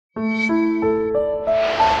Hello,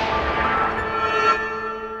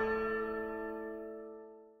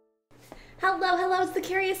 it's the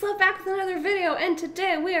Curious Love back with another video, and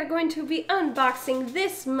today we are going to be unboxing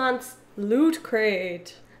this month's Loot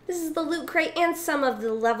Crate. This is the Loot Crate and some of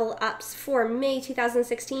the level ups for May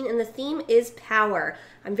 2016, and the theme is power.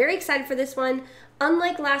 I'm very excited for this one.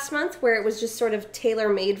 Unlike last month, where it was just sort of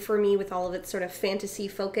tailor-made for me with all of its sort of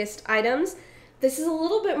fantasy-focused items, this is a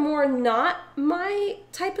little bit more not my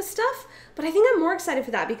type of stuff, but I think I'm more excited for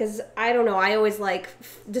that because, I don't know, I always like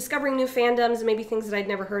discovering new fandoms and maybe things that I'd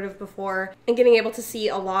never heard of before and getting able to see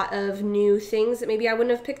a lot of new things that maybe I wouldn't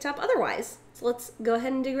have picked up otherwise. So let's go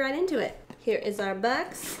ahead and dig right into it. Here is our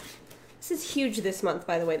box. This is huge this month,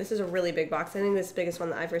 by the way. This is a really big box. I think this is the biggest one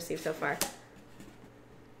that I've received so far.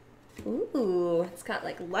 Ooh, it's got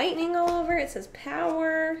like lightning all over it. It says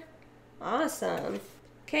power. Awesome.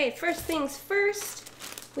 Okay, first things first,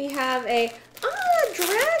 we have a,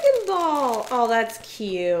 Dragon Ball. Oh, that's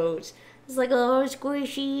cute. It's like a little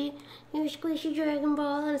squishy Dragon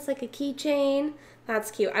Ball, and it's like a keychain.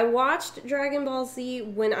 That's cute. I watched Dragon Ball Z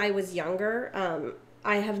when I was younger.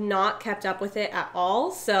 I have not kept up with it at all,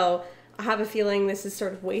 so I have a feeling this is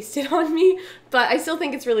sort of wasted on me, but I still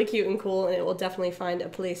think it's really cute and cool, and it will definitely find a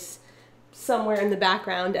place somewhere in the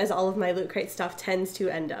background, as all of my Loot Crate stuff tends to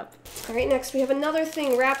end up. Alright, next we have another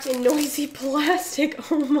thing wrapped in noisy plastic.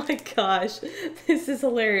 Oh my gosh, this is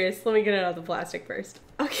hilarious. Let me get it out of the plastic first.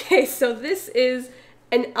 Okay, so this is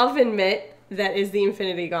an oven mitt that is the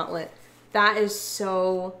Infinity Gauntlet. That is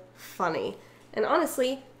so funny. And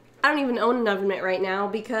honestly, I don't even own an oven mitt right now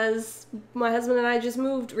because my husband and I just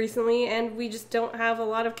moved recently and we just don't have a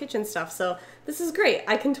lot of kitchen stuff, so this is great.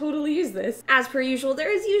 I can totally use this. As per usual,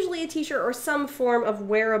 there is usually a t-shirt or some form of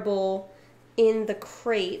wearable in the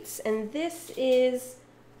crates, and this is,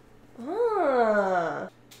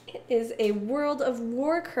 it is a World of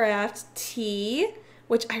Warcraft tee,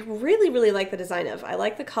 which I really like the design of. I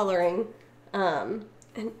like the coloring, and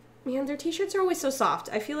man, their t-shirts are always so soft.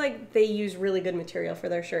 I feel like they use really good material for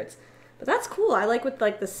their shirts. But that's cool. I like with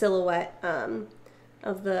like the silhouette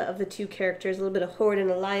of the two characters, a little bit of Horde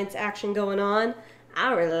and Alliance action going on.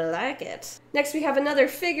 I really like it. Next we have another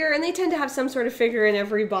figure, and they tend to have some sort of figure in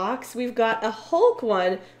every box. We've got a Hulk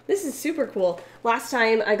one. This is super cool. Last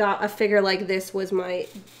time I got a figure like this was my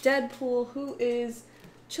Deadpool, who is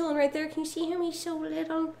chilling right there. Can you see him? He's so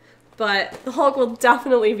little. But the Hulk will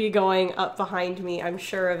definitely be going up behind me, I'm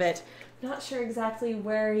sure of it. Not sure exactly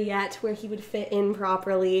where yet, where he would fit in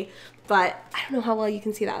properly, but I don't know how well you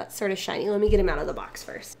can see that. It's sort of shiny. Let me get him out of the box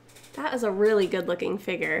first. That is a really good looking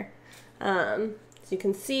figure. So you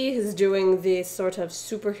can see he's doing the sort of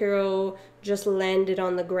superhero, just landed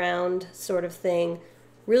on the ground sort of thing.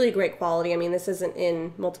 Really great quality. I mean, this isn't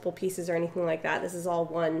in multiple pieces or anything like that. This is all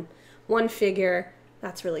one figure.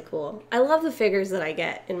 That's really cool. I love the figures that I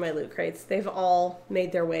get in my Loot Crates. They've all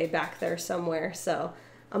made their way back there somewhere, so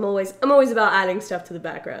I'm always about adding stuff to the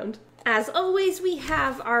background. As always, we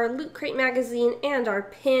have our Loot Crate magazine and our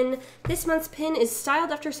pin. This month's pin is styled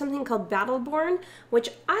after something called Battleborn, which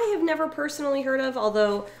I have never personally heard of,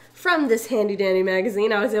 although from this handy dandy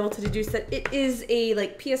magazine I was able to deduce that it is a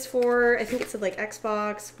like PS4, I think it said like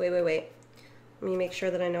Xbox, wait. Let me make sure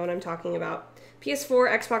that I know what I'm talking about. PS4,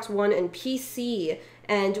 Xbox One, and PC.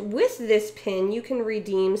 And with this pin, you can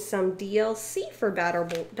redeem some DLC for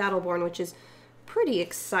Battleborn, which is pretty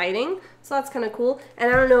exciting. So that's kind of cool.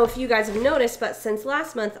 And I don't know if you guys have noticed, but since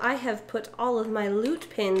last month, I have put all of my loot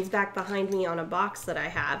pins back behind me on a box that I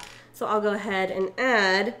have. So I'll go ahead and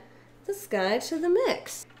add this guy to the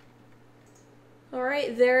mix. All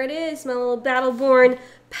right, there it is, my little Battleborn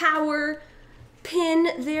power pin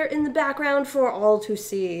there in the background for all to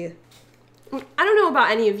see. I don't know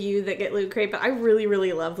about any of you that get Loot Crate, but I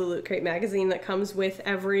really love the Loot Crate magazine that comes with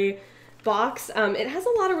every box. It has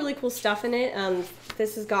a lot of really cool stuff in it.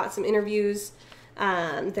 This has got some interviews.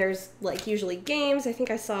 There's like usually games. I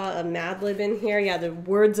think I saw a Mad Lib in here. Yeah, the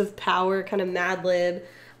Words of Power kind of Mad Lib.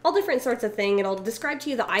 All different sorts of thing. It'll describe to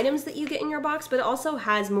you the items that you get in your box, but it also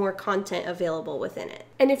has more content available within it.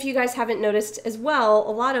 And if you guys haven't noticed as well, a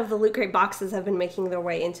lot of the Loot Crate boxes have been making their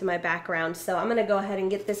way into my background, so I'm gonna go ahead and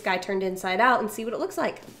get this guy turned inside out and see what it looks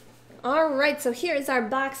like. Alright, so here's our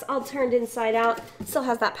box all turned inside out. It still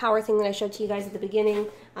has that power thing that I showed to you guys at the beginning.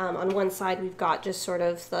 On one side we've got just sort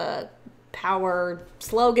of the power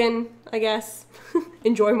slogan, I guess.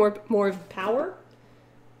 Enjoy more of power?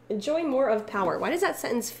 Enjoy more of power. Why does that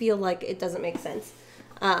sentence feel like it doesn't make sense?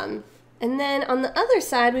 And then on the other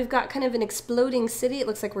side, we've got kind of an exploding city. It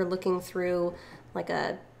looks like we're looking through like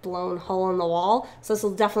a blown hole in the wall. So this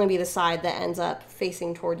will definitely be the side that ends up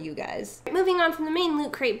facing toward you guys. Moving on from the main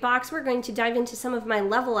Loot Crate box, we're going to dive into some of my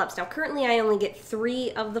level ups. Now currently I only get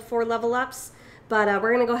 3 of the 4 level ups, but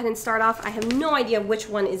we're gonna go ahead and start off. I have no idea which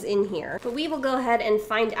one is in here, but we will go ahead and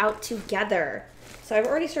find out together. So I've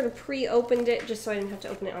already sort of pre-opened it just so I didn't have to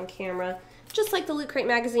open it on camera. Just like the Loot Crate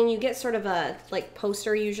magazine, you get sort of a like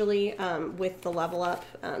poster usually with the level up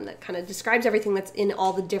that kind of describes everything that's in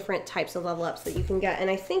all the different types of level ups that you can get. And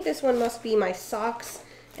I think this one must be my socks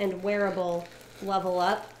and wearable level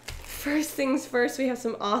up. First things first, we have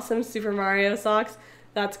some awesome Super Mario socks.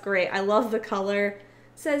 That's great. I love the color. It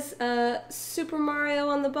says Super Mario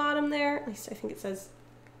on the bottom there. At least I think it says,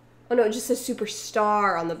 oh no, it just says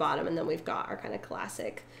Superstar on the bottom. And then we've got our kind of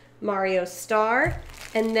classic Mario star.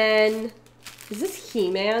 And then, is this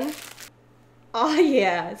He-Man? Oh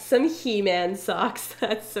yeah, some He-Man socks.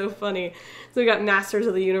 That's so funny. So we got Masters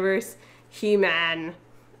of the Universe, He-Man.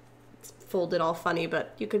 It's folded all funny,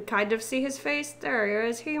 but you could kind of see his face. There he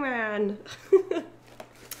is, He-Man.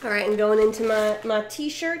 All right, and going into my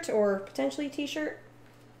t-shirt, or potentially t-shirt.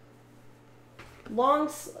 Long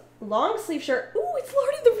sleeve shirt. Ooh, it's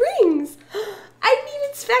Lord of the Rings. I didn't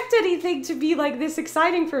expect anything to be like this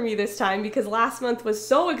exciting for me this time because last month was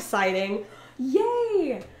so exciting.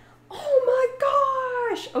 Yay! Oh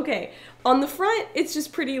my gosh! Okay, on the front, it's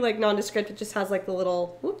just pretty like nondescript. It just has like the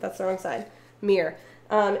little, whoop, that's the wrong side, mirror.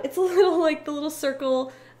 It's a little like the little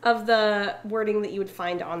circle of the wording that you would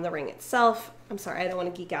find on the ring itself. I'm sorry, I don't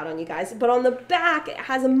want to geek out on you guys. But on the back, it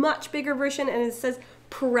has a much bigger version and it says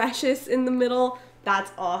Precious in the middle.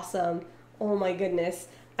 That's awesome. Oh my goodness.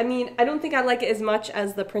 I mean, I don't think I like it as much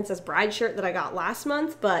as the Princess Bride shirt that I got last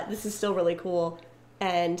month, but this is still really cool.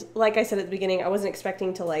 And like I said at the beginning, I wasn't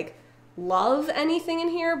expecting to like love anything in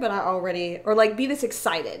here, but I already, or like be this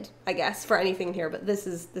excited, I guess, for anything in here, but this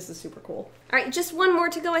is super cool. All right, just one more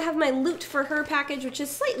to go. I have my Loot for Her package, which is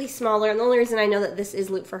slightly smaller, and the only reason I know that this is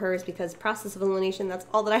Loot for Her is because process of elimination, that's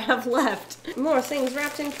all that I have left. More things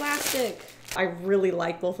wrapped in plastic. I really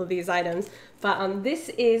like both of these items, but this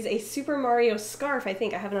is a Super Mario scarf, I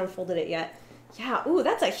think. I haven't unfolded it yet. Yeah, ooh,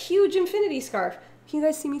 that's a huge infinity scarf. Can you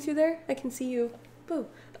guys see me through there? I can see you. Boo.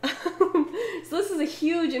 So this is a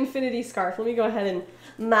huge infinity scarf. Let me go ahead and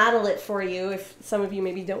model it for you if some of you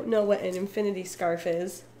maybe don't know what an infinity scarf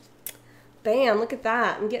is. Bam, look at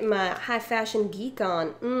that. I'm getting my high fashion geek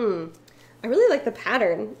on. I really like the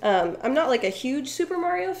pattern. I'm not like a huge Super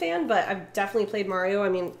Mario fan, but I've definitely played Mario. I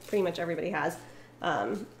mean, pretty much everybody has.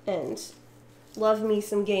 And love me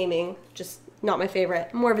some gaming. Just not my favorite.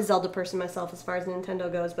 I'm more of a Zelda person myself as far as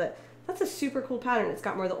Nintendo goes, but that's a super cool pattern. It's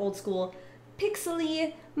got more of the old school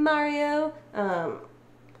pixely Mario.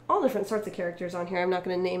 All different sorts of characters on here. I'm not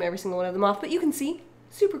going to name every single one of them off, but you can see.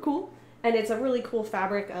 Super cool. And it's a really cool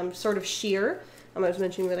fabric, sort of sheer. I was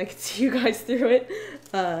mentioning that I could see you guys through it.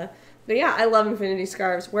 But yeah, I love infinity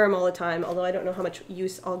scarves. Wear them all the time, although I don't know how much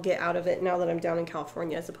use I'll get out of it now that I'm down in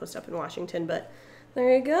California as opposed to up in Washington. But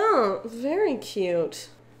there you go. Very cute.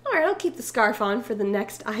 All right, I'll keep the scarf on for the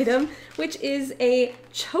next item, which is a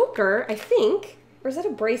choker, I think. Or is that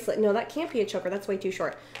a bracelet? No, that can't be a choker. That's way too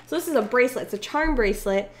short. So this is a bracelet. It's a charm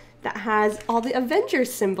bracelet that has all the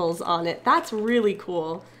Avengers symbols on it. That's really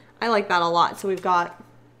cool. I like that a lot. So we've got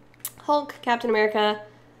Hulk, Captain America,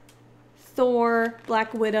 Thor,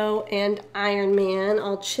 Black Widow, and Iron Man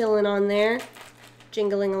all chilling on there,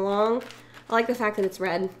 jingling along. I like the fact that it's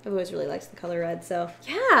red. I've always really liked the color red, so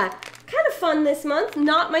yeah, kind of fun this month.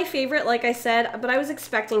 Not my favorite, like I said, but I was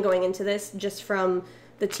expecting going into this just from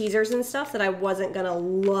the teasers and stuff that I wasn't gonna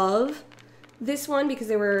love this one because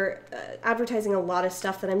they were advertising a lot of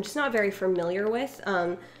stuff that I'm just not very familiar with.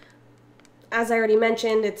 As I already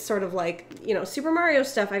mentioned, it's sort of like, you know, Super Mario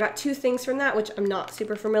stuff. I got 2 things from that, which I'm not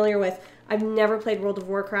super familiar with. I've never played World of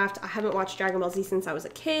Warcraft. I haven't watched Dragon Ball Z since I was a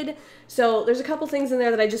kid. So there's a couple things in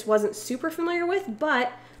there that I just wasn't super familiar with,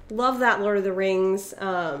 but love that Lord of the Rings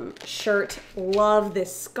shirt. Love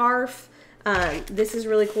this scarf. This is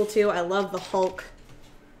really cool too. I love the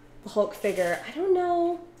Hulk figure. I don't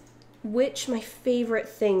know which my favorite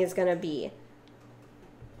thing is gonna be.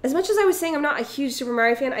 As much as I was saying I'm not a huge Super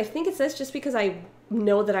Mario fan, I think it's this just because I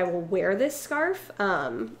know that I will wear this scarf,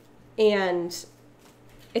 and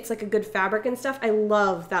it's like a good fabric and stuff. I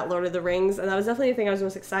love that Lord of the Rings, and that was definitely the thing I was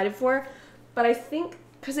most excited for. But I think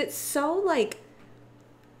because it's so like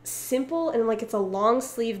simple and like it's a long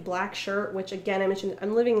sleeve black shirt, which again I mentioned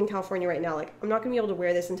I'm living in California right now, like I'm not gonna be able to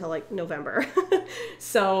wear this until like November.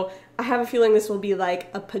 So I have a feeling this will be like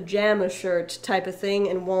a pajama shirt type of thing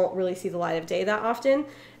and won't really see the light of day that often.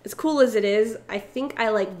 As cool as it is, I think I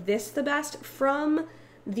like this the best from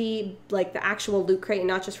the actual loot crate and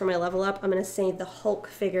not just for my level up, I'm going to say the Hulk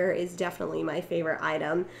figure is definitely my favorite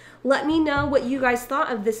item. Let me know what you guys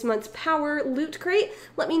thought of this month's Power Loot Crate.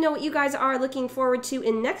 Let me know what you guys are looking forward to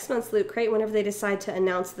in next month's Loot Crate whenever they decide to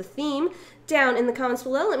announce the theme down in the comments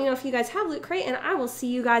below. Let me know if you guys have Loot Crate, and I will see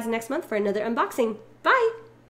you guys next month for another unboxing. Bye!